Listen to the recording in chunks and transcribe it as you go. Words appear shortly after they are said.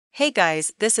Hey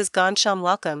guys, this is Gonsham.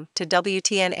 Welcome to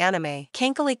WTN Anime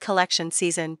KanColle Collection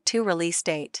Season 2 release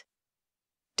date.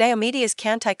 Diomedéa's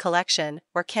Kantai Collection,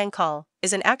 or KanColl,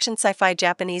 is an action sci-fi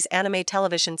Japanese anime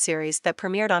television series that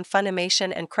premiered on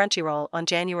Funimation and Crunchyroll on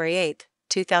January 8,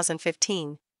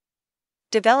 2015.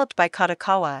 Developed by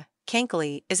Kadokawa,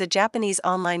 KanColl is a Japanese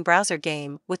online browser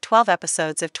game with 12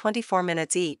 episodes of 24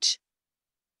 minutes each.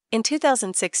 In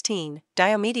 2016,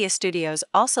 Diomedéa Studios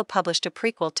also published a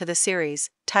prequel to the series,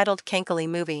 titled KanColle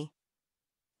Movie.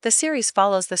 The series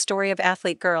follows the story of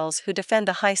athlete girls who defend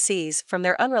the high seas from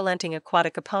their unrelenting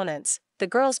aquatic opponents. The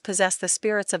girls possess the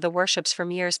spirits of the warships from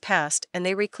years past and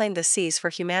they reclaim the seas for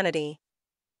humanity.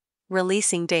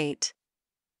 Releasing date.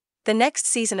 The next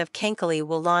season of KanColle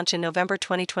will launch in November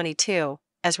 2022,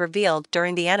 as revealed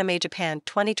during the Anime Japan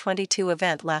 2022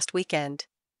 event last weekend.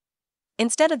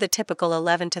 Instead of the typical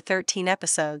 11 to 13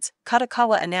 episodes,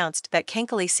 Kadokawa announced that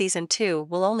KanColle Season 2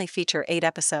 will only feature 8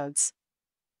 episodes.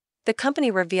 The company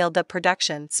revealed that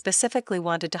production specifically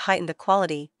wanted to heighten the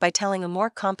quality by telling a more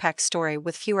compact story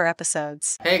with fewer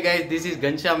episodes. Hey guys, this is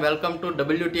Gansham. Welcome to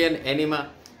WTN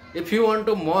Anima. If you want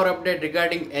to more update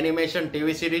regarding animation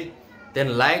TV series,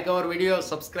 then like our video,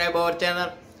 subscribe our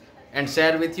channel and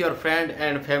share with your friend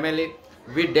and family.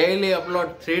 We daily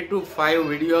upload 3 to 5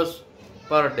 videos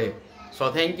per day.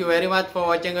 So thank you very much for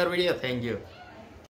watching our video. Thank you.